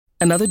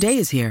Another day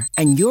is here,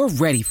 and you're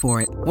ready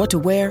for it. What to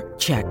wear?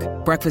 Check.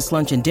 Breakfast,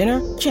 lunch, and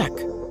dinner? Check.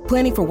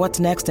 Planning for what's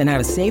next and how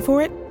to save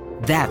for it?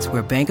 That's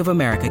where Bank of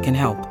America can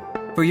help.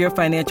 For your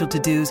financial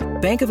to-dos,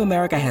 Bank of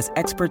America has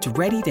experts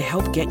ready to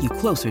help get you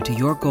closer to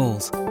your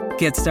goals.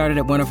 Get started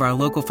at one of our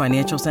local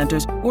financial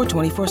centers or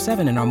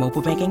 24/7 in our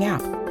mobile banking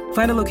app.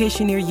 Find a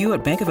location near you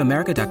at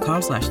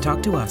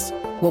bankofamerica.com/talktous.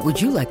 What would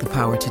you like the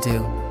power to do?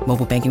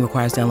 Mobile banking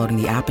requires downloading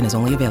the app and is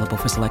only available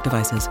for select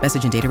devices.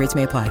 Message and data rates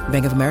may apply.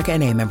 Bank of America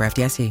N.A., member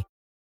FDIC.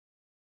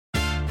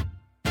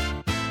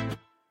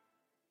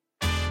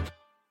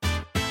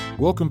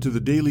 Welcome to the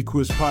Daily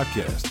Quiz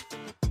Podcast.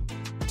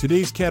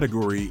 Today's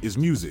category is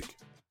music.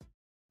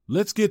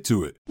 Let's get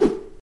to it.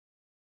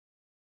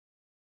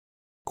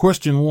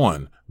 Question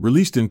 1.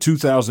 Released in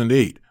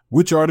 2008,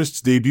 which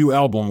artist's debut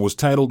album was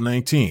titled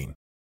 19?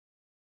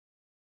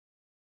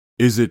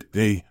 Is it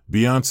A.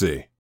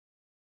 Beyoncé,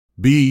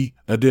 B.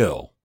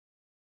 Adele,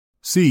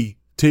 C.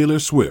 Taylor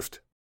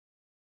Swift,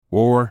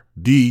 or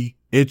D.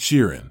 Ed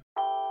Sheeran?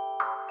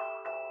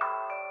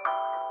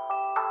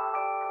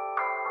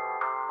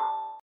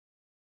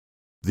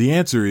 The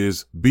answer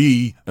is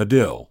B.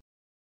 Adele.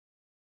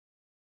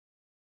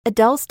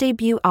 Adele's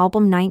debut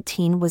album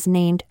 19 was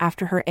named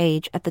after her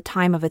age at the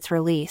time of its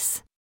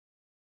release.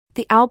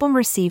 The album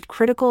received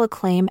critical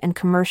acclaim and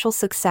commercial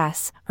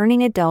success,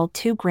 earning Adele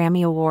 2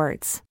 Grammy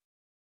Awards.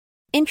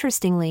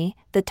 Interestingly,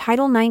 the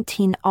title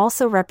 19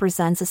 also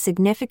represents a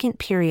significant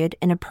period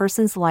in a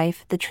person's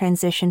life, the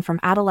transition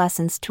from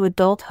adolescence to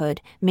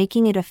adulthood,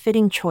 making it a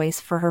fitting choice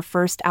for her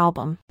first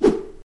album.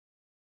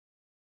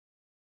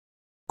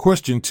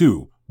 Question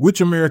 2.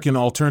 Which American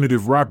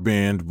alternative rock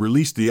band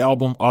released the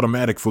album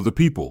Automatic for the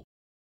People?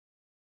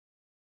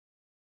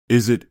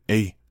 Is it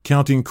A.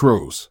 Counting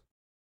Crows,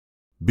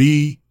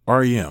 B.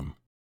 R.E.M.,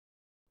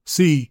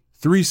 C.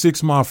 3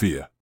 6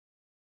 Mafia,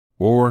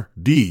 or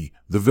D.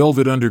 The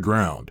Velvet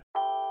Underground?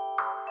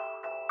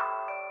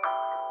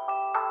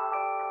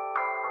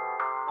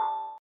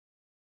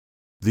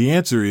 The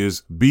answer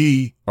is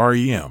B.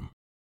 R.E.M.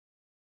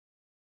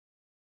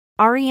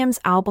 R.E.M.'s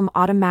album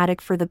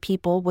Automatic for the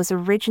People was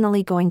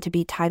originally going to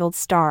be titled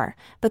Star,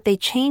 but they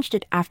changed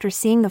it after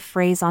seeing the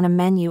phrase on a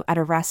menu at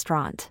a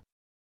restaurant.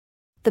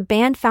 The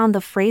band found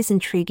the phrase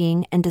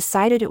intriguing and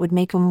decided it would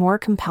make a more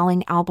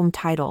compelling album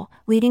title,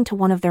 leading to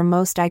one of their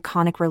most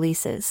iconic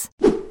releases.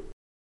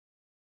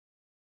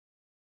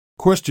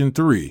 Question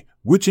 3.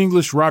 Which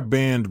English rock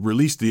band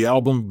released the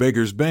album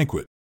Beggar's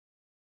Banquet?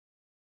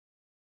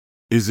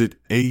 Is it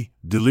A.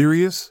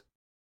 Delirious,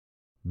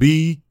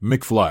 B.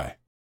 McFly,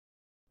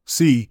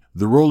 C.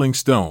 The Rolling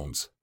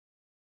Stones,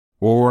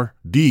 or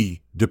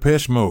D.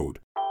 Depeche Mode?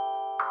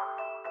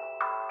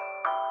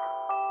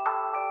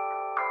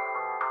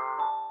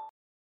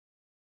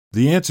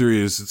 The answer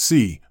is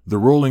C. The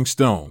Rolling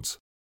Stones.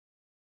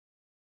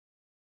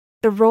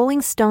 The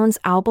Rolling Stones'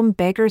 album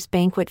Beggar's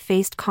Banquet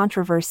faced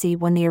controversy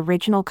when the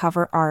original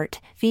cover art,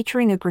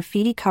 featuring a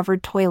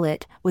graffiti-covered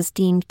toilet, was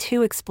deemed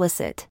too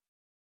explicit.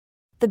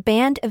 The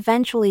band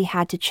eventually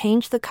had to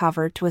change the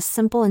cover to a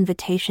simple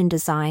invitation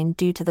design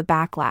due to the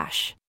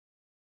backlash.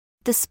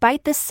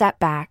 Despite this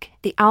setback,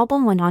 the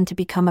album went on to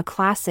become a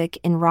classic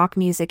in rock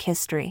music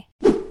history.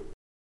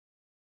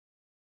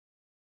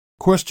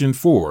 Question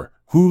 4.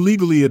 Who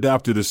legally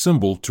adopted a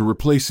symbol to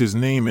replace his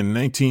name in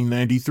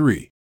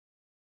 1993?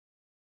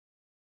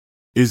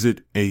 Is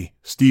it A.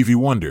 Stevie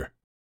Wonder,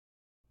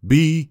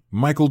 B.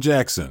 Michael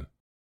Jackson,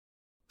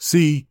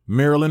 C.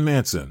 Marilyn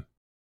Manson,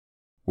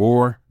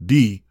 or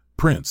D.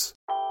 Prince?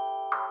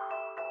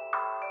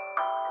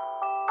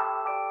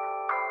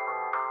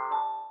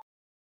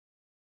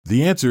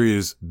 The answer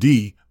is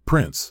D.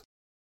 Prince.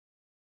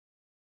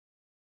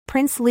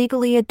 Prince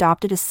legally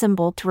adopted a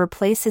symbol to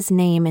replace his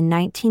name in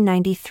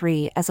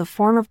 1993 as a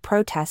form of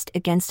protest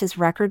against his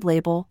record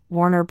label,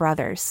 Warner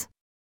Brothers.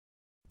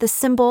 The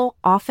symbol,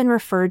 often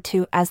referred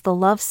to as the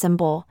love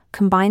symbol,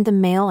 combined the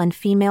male and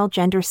female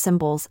gender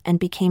symbols and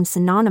became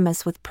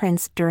synonymous with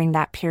Prince during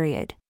that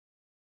period.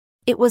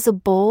 It was a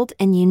bold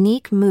and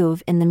unique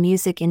move in the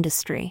music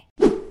industry.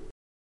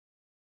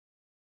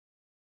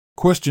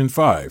 Question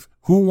 5.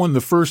 Who won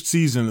the first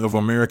season of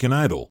American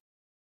Idol?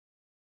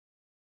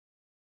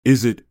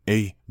 Is it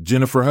A.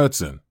 Jennifer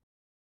Hudson,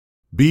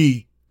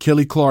 B.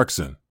 Kelly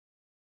Clarkson,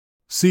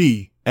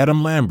 C.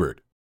 Adam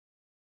Lambert,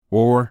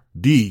 or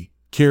D.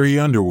 Carrie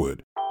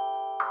Underwood?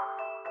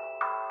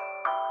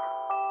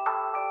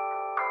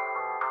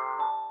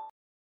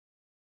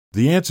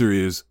 The answer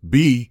is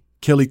B.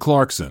 Kelly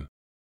Clarkson.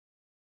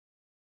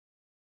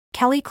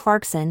 Kelly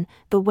Clarkson,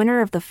 the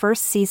winner of the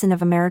first season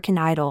of American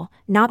Idol,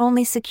 not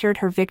only secured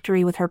her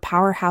victory with her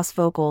powerhouse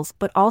vocals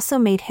but also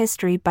made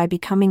history by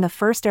becoming the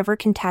first ever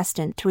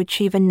contestant to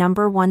achieve a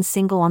 #1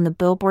 single on the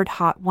Billboard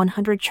Hot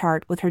 100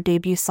 chart with her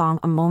debut song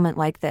A Moment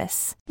Like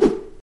This.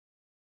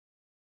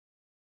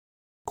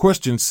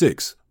 Question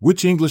 6.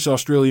 Which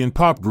English-Australian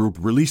pop group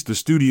released the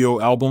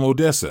studio album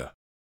Odessa?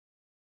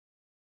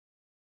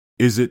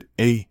 Is it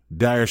A.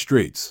 Dire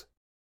Straits,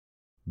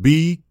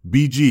 B.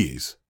 Bee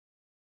Gees,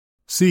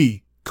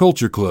 C.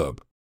 Culture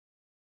Club,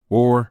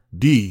 Or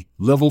D.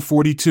 Level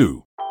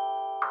 42.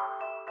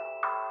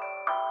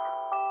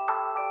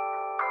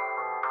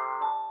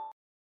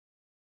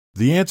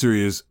 The answer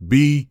is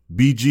B.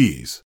 Bee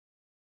Gees.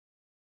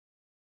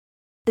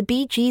 The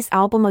Bee Gees'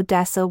 album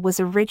Odessa was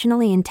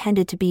originally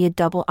intended to be a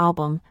double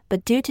album,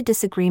 but due to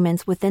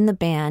disagreements within the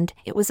band,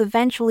 it was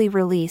eventually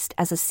released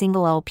as a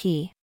single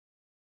LP.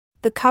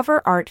 The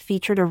cover art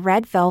featured a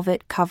red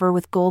velvet cover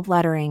with gold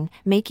lettering,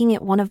 making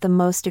it one of the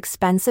most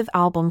expensive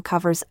album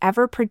covers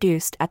ever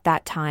produced at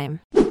that time.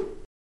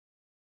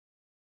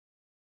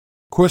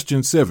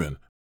 Question 7.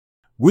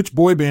 Which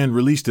boy band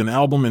released an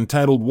album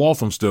entitled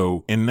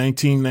Walthamstow in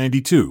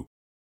 1992?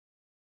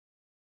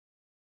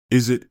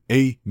 Is it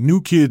A.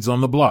 New Kids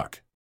on the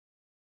Block,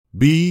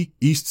 B.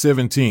 East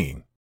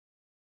 17,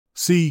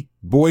 C.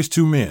 Boys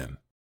II Men,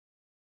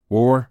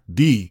 or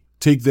D.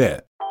 Take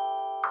That?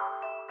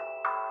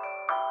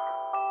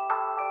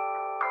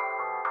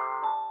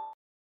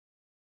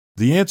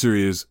 The answer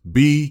is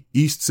B.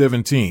 East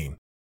 17.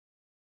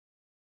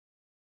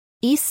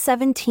 East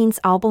 17's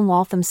album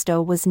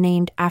Walthamstow was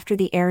named after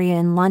the area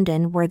in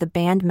London where the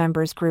band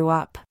members grew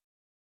up.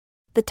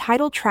 The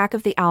title track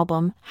of the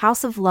album,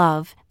 House of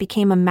Love,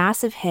 became a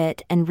massive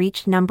hit and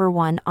reached number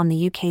 1 on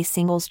the UK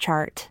singles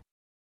chart.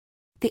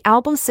 The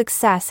album's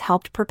success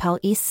helped propel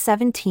East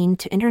 17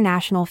 to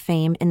international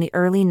fame in the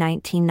early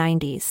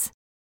 1990s.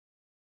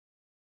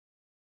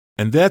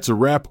 And that's a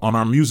wrap on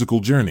our musical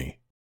journey.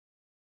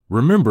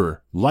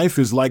 Remember, life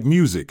is like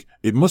music,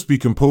 it must be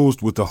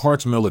composed with the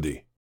heart's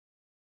melody.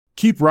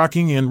 Keep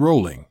rocking and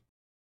rolling.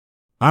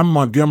 I'm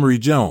Montgomery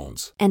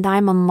Jones. And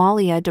I'm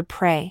Amalia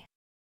Dupre.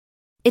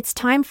 It's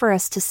time for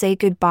us to say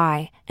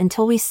goodbye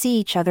until we see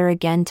each other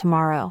again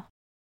tomorrow.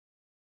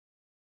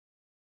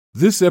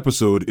 This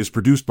episode is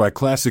produced by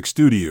Classic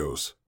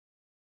Studios.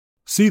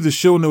 See the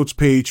show notes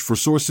page for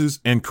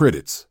sources and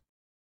credits.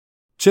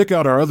 Check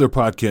out our other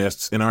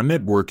podcasts in our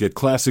network at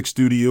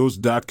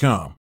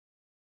classicstudios.com.